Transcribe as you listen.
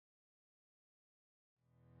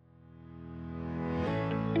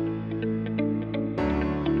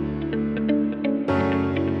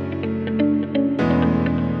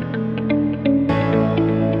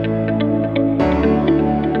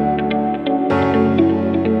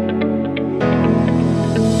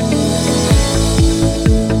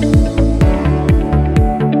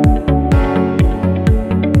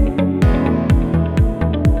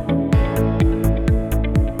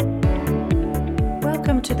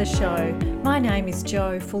the show. My name is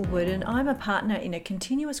Jo Fullwood and I'm a partner in a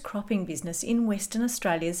continuous cropping business in Western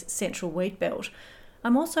Australia's Central Wheat Belt.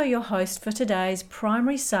 I'm also your host for today's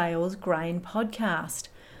Primary Sales Grain podcast.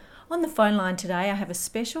 On the phone line today I have a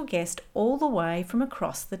special guest all the way from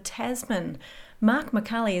across the Tasman. Mark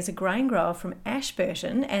McCulley is a grain grower from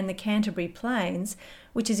Ashburton and the Canterbury Plains,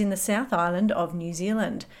 which is in the South Island of New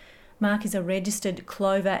Zealand. Mark is a registered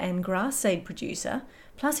clover and grass seed producer,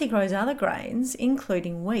 plus he grows other grains,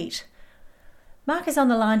 including wheat. Mark is on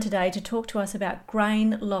the line today to talk to us about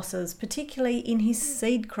grain losses, particularly in his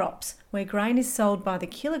seed crops, where grain is sold by the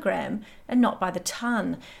kilogram and not by the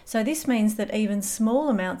tonne. So this means that even small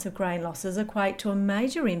amounts of grain losses equate to a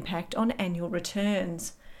major impact on annual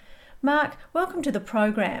returns. Mark, welcome to the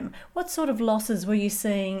program. What sort of losses were you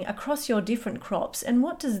seeing across your different crops, and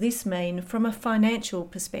what does this mean from a financial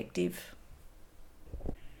perspective?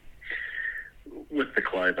 With the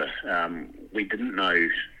clover, we didn't know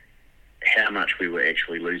how much we were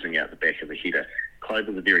actually losing out the back of the header.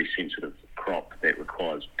 Clover is a very sensitive crop that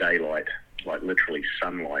requires daylight, like literally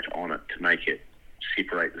sunlight on it, to make it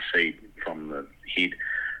separate the seed from the head.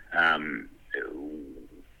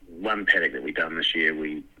 One paddock that we done this year,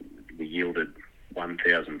 we yielded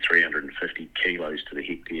 1,350 kilos to the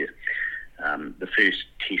hectare. The first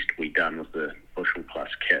test we done with the Bushel Plus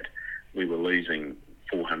kit, we were losing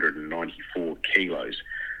 494 kilos.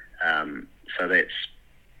 So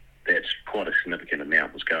that's quite a significant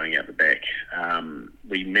amount was going out the back.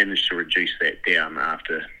 We managed to reduce that down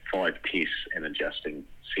after 5 tests and adjusting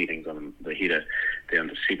settings on the header down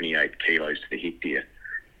to 78 kilos to the hectare.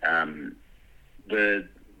 The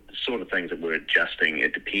sort of things that we're adjusting,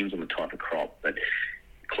 it depends on the type of crop, but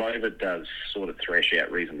clover does sort of thrash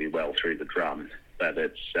out reasonably well through the drum, but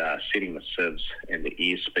it's setting the sieves and the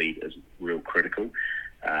air speed is real critical.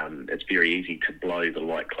 It's very easy to blow the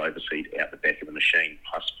light clover seed out the back of the machine,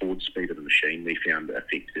 plus forward speed of the machine we found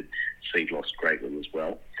affected seed loss greatly as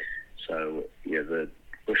well. So yeah, the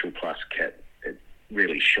Bushel Plus kit, it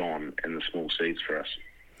really shone in the small seeds for us.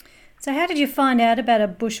 So how did you find out about a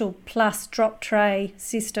Bushel Plus drop tray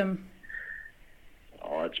system?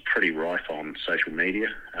 Oh, it's pretty rife on social media.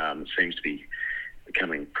 It seems to be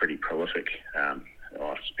becoming pretty prolific,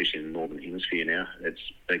 especially in the Northern Hemisphere now. It's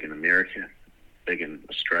big in America, big in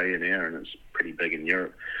Australia now, and it's pretty big in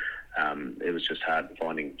Europe. It was just hard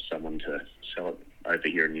finding someone to sell it over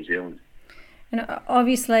here in New Zealand. And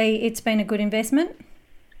obviously it's been a good investment?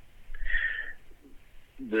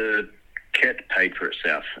 The kit paid for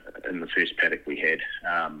itself in the first paddock we had.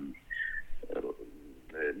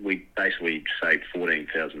 We basically saved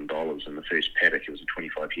 $14,000 in the first paddock. It was a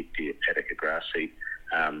 25 hectare paddock of grass seed.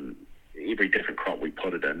 Every different crop we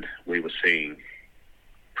put it in, we were seeing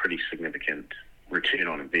pretty significant return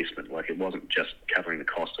on investment. Like, it wasn't just covering the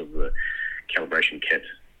cost of the calibration kit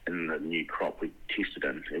in the new crop we tested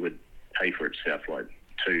in. It would pay for itself like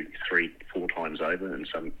 2, 3, 4 times over in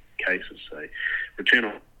some cases. So return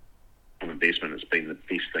on investment has been the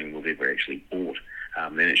best thing we've ever actually bought,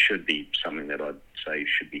 and it should be something that I'd say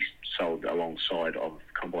should be sold alongside of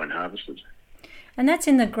combine harvesters. And that's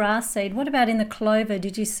in the grass seed. What about in the clover?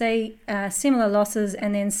 Did you see similar losses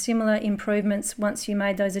and then similar improvements once you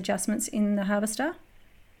made those adjustments in the harvester?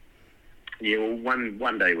 Yeah, well,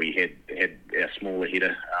 one day we had our smaller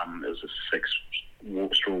header. It was a 6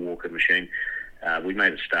 straw walker machine. We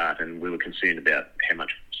made a start and we were concerned about how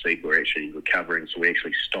much seed we're actually recovering, so we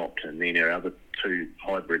actually stopped, and then our other 2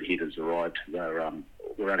 hybrid headers arrived. We're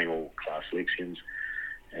running all class Lexians,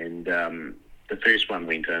 and the first one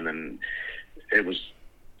went in and it was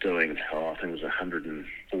doing, I think it was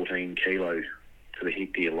 114 kilo to the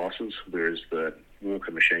hectare losses, whereas the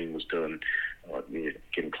walker machine was doing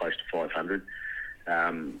getting close to 500.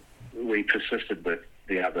 We persisted with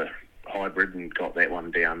the other hybrid and got that one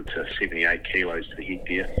down to 78 kilos to the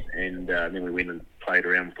hectare, and then we went and played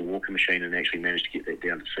around with the walker machine and actually managed to get that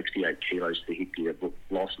down to 68 kilos to the hectare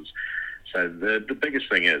losses. So the biggest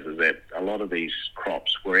thing is that a lot of these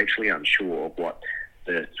crops we're actually unsure of what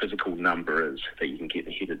the physical number is that you can get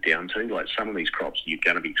the header down to. Like, some of these crops you're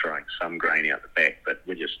going to be throwing some grain out the back, but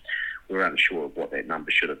we're unsure of what that number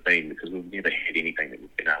should have been because we've never had anything that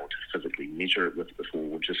we've been able to physically measure it with before.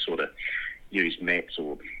 We've just sort of used mats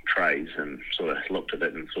or trays and sort of looked at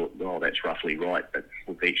it and thought, oh, that's roughly right, but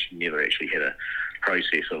we've never actually had a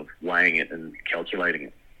process of weighing it and calculating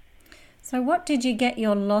it. So what did you get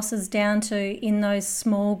your losses down to in those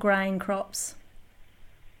small grain crops?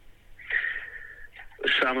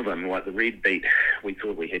 Some of them, like the red beet, we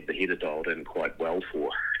thought we had the header dialed in quite well for,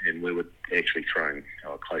 and we were actually throwing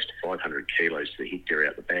close to 500 kilos to the hectare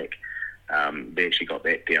out the back. they actually got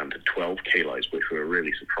that down to 12 kilos, which we were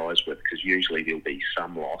really surprised with, because usually there'll be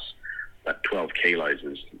some loss, but 12 kilos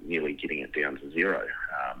is nearly getting it down to zero.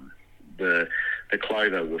 The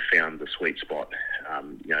clover, we've found the sweet spot.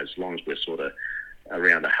 As long as we're sort of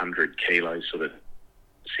around 100 kilos, sort of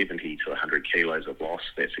 70 to 100 kilos of loss,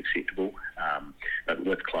 that's acceptable. But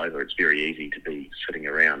with clover, it's very easy to be sitting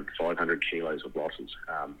around 500 kilos of losses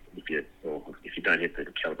if you don't have the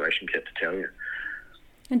calibration kit to tell you.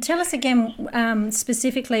 And tell us again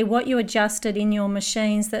specifically what you adjusted in your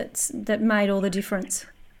machines that made all the difference.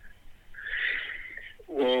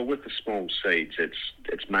 Well, with the small seeds,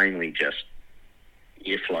 it's mainly just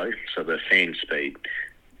airflow, so the fan speed,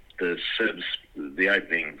 the sieves, the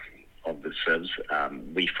opening of the sieves,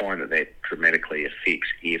 we find that dramatically affects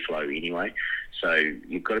airflow anyway. So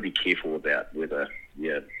you've got to be careful about whether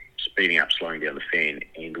you're speeding up, slowing down the fan,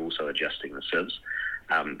 and also adjusting the sieves.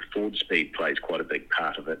 Forward speed plays quite a big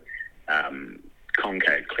part of it.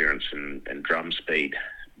 Concave clearance and drum speed,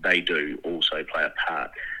 they do also play a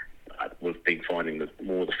part. We've been finding that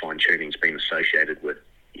more of the fine-tuning's been associated with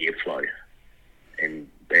airflow and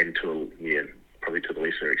probably to the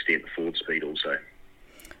lesser extent the forward speed also.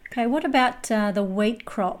 Okay, what about the wheat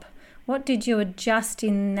crop? What did you adjust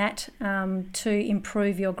in that to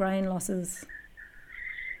improve your grain losses?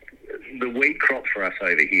 The wheat crop for us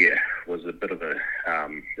over here was a bit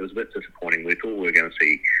disappointing. We thought we were going to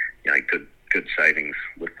see, good savings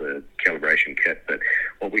with the calibration kit, but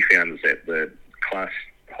what we found is that the class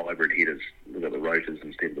hybrid headers, we've got the rotors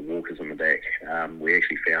instead of the walkers in the back. We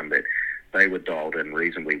actually found that they were dialed in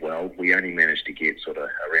reasonably well. We only managed to get sort of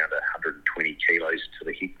around 120 kilos to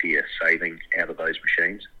the hectare saving out of those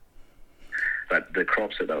machines. But the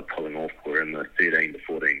crops that they were pulling off were in the 13 to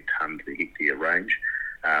 14 tonne to the hectare range.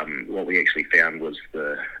 What we actually found was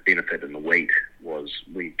the benefit in the wheat was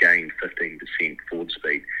we gained 15% forward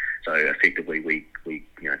speed. So effectively we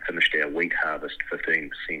finished our wheat harvest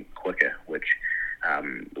 15% quicker, which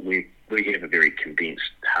we have a very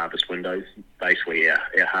condensed harvest window. Basically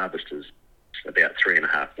our harvest is about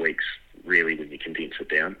 3.5 weeks really when you condense it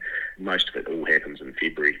down. Most of it all happens in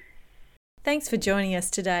February. Thanks for joining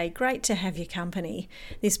us today. Great to have your company.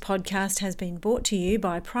 This podcast has been brought to you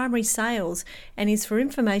by Primary Sales and is for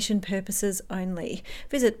information purposes only.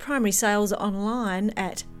 Visit Primary Sales online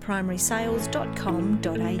at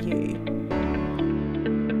primarysales.com.au.